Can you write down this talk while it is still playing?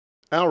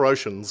Our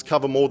oceans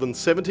cover more than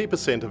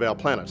 70% of our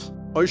planet.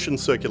 Ocean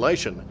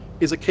circulation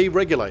is a key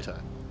regulator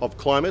of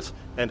climate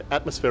and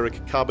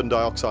atmospheric carbon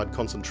dioxide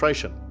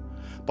concentration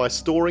by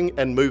storing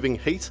and moving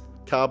heat,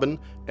 carbon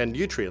and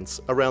nutrients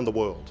around the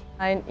world.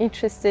 I'm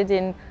interested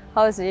in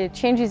how the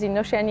changes in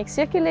oceanic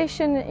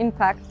circulation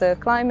impact the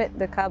climate,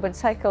 the carbon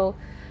cycle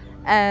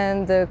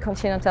and the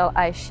continental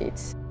ice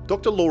sheets.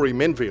 Dr. Laurie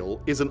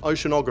Menviel is an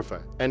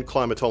oceanographer and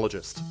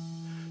climatologist.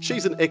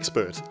 She's an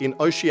expert in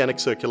oceanic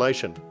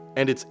circulation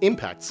and its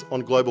impacts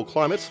on global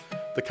climate,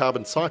 the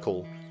carbon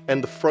cycle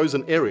and the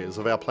frozen areas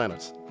of our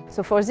planet.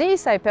 So for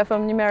this, I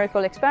perform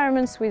numerical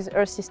experiments with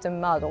Earth system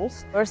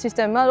models. Earth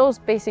system models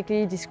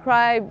basically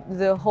describe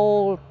the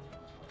whole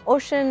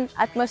ocean,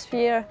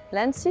 atmosphere,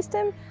 land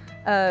system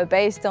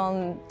based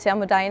on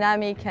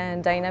thermodynamic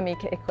and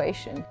dynamic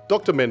equation.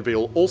 Dr.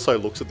 Menviel also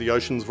looks at the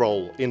ocean's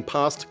role in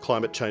past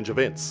climate change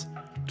events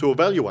to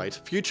evaluate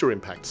future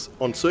impacts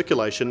on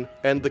circulation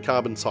and the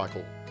carbon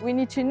cycle. We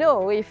need to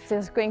know if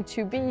there's going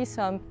to be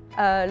some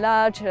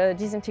large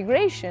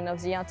disintegration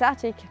of the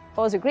Antarctic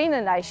or the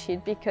Greenland ice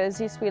sheet, because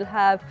this will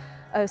have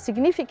a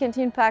significant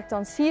impact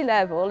on sea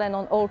level and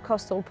on all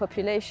coastal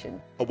population.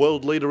 A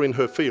world leader in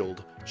her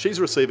field, she's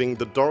receiving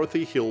the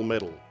Dorothy Hill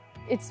Medal.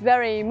 It's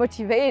very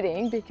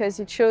motivating because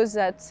it shows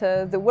that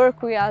the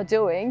work we are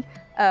doing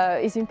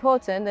is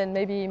important and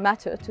maybe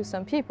matter to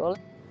some people.